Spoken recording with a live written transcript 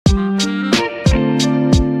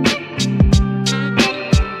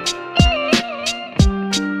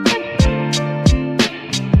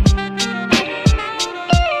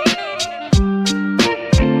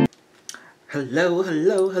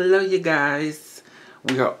Hello you guys.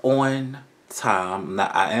 We are on time. Now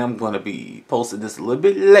I am going to be posting this a little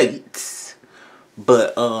bit late.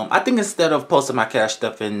 But I think instead of posting my cash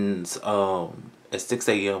stuffings at 6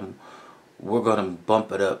 a.m. we're going to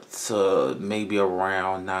bump it up to maybe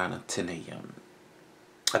around 9 or 10 a.m.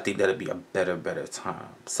 I think that'll be a better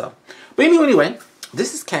time. So, but anyway,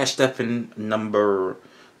 this is cash stuffing number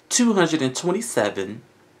 227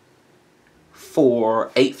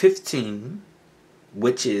 for 8/15,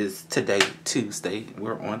 which is today, Tuesday.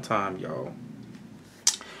 We're on time, y'all.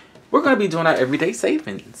 We're going to be doing our everyday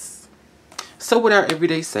savings. So with our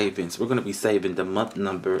everyday savings, we're going to be saving the month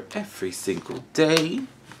number every single day.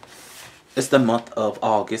 It's the month of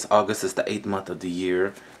August. August is the 8th month of the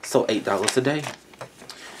year, so $8 a day.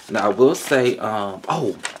 Now I will say, oh,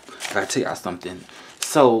 I gotta tell y'all something.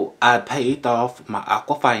 So I paid off my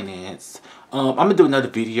Aqua Finance. I'm gonna do another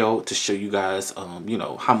video to show you guys, you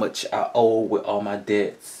know, how much I owe with all my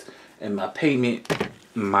debts and my payment,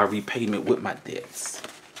 my repayment with my debts.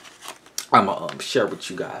 I'm gonna share with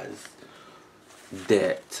you guys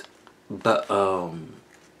that. But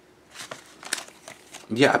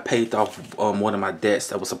yeah, I paid off one of my debts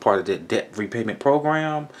that was a part of that debt repayment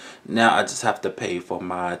program. Now I just have to pay for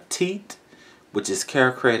my teeth, which is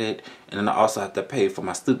care credit, and then I also have to pay for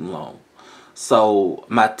my student loan. So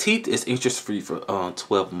my teeth is interest free for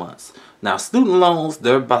 12 months. Now student loans,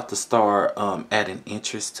 they're about to start adding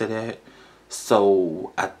interest to that.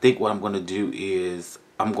 So I think what I'm going to do is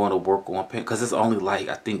I'm going to work on paying, because it's only like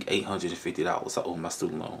I think $850 I owe my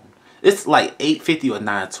student loan. It's like $850 or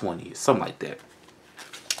 $920, something like that.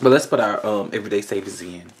 But let's put our everyday savings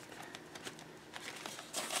in.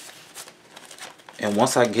 And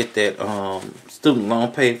once I get that student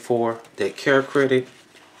loan paid for, that care credit,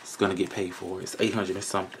 it's going to get paid for. It's $800 and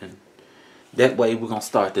something. That way we're going to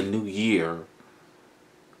start the new year.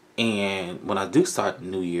 And when I do start the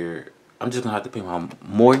new year, I'm just going to have to pay my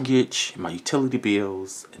mortgage, my utility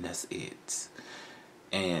bills, and that's it.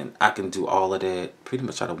 And I can do all of that pretty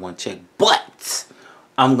much out of one check. But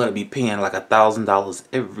I'm going to be paying like $1,000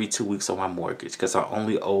 every 2 weeks on my mortgage, because I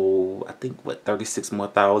only owe, I think, what, 36 more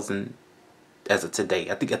thousand as of today.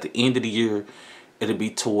 I think at the end of the year, it'll be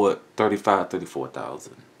toward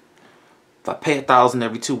 34,000. If I pay $1,000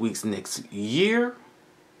 every 2 weeks next year,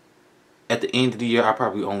 at the end of the year, I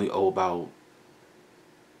probably only owe about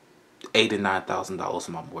 $8,000 to $9,000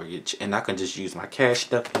 on my mortgage, and I can just use my cash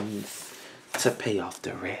stuffings to pay off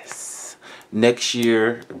the rest. Next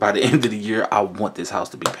year, by the end of the year, I want this house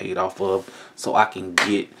to be paid off of, so I can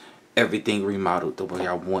get everything remodeled the way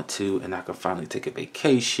I want to, and I can finally take a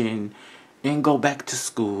vacation and go back to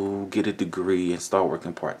school, get a degree, and start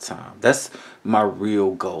working part-time. That's my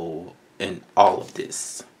real goal in all of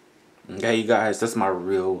this. Okay, you guys, that's my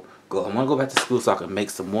real goal. I want to go back to school so I can make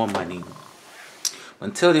some more money.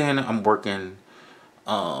 Until then, I'm working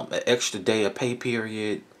an extra day of pay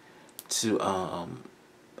period to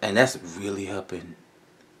and that's really helping,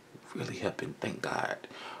 thank God.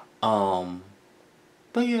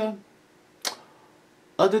 But yeah,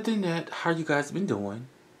 other than that, how you guys been doing?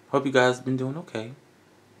 Hope you guys been doing okay.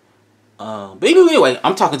 But anyway,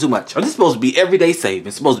 I'm talking too much. I'm just supposed to be everyday saving.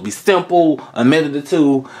 It's supposed to be simple, a minute or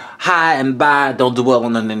two, high and buy, don't dwell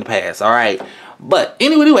on nothing in the past, alright? But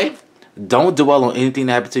anyway, don't dwell on anything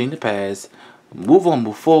that happened to you in the past. Move on,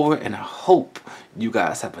 move forward, and I hope you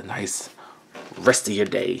guys have a nice rest of your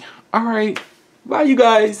day. Alright, bye you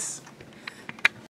guys.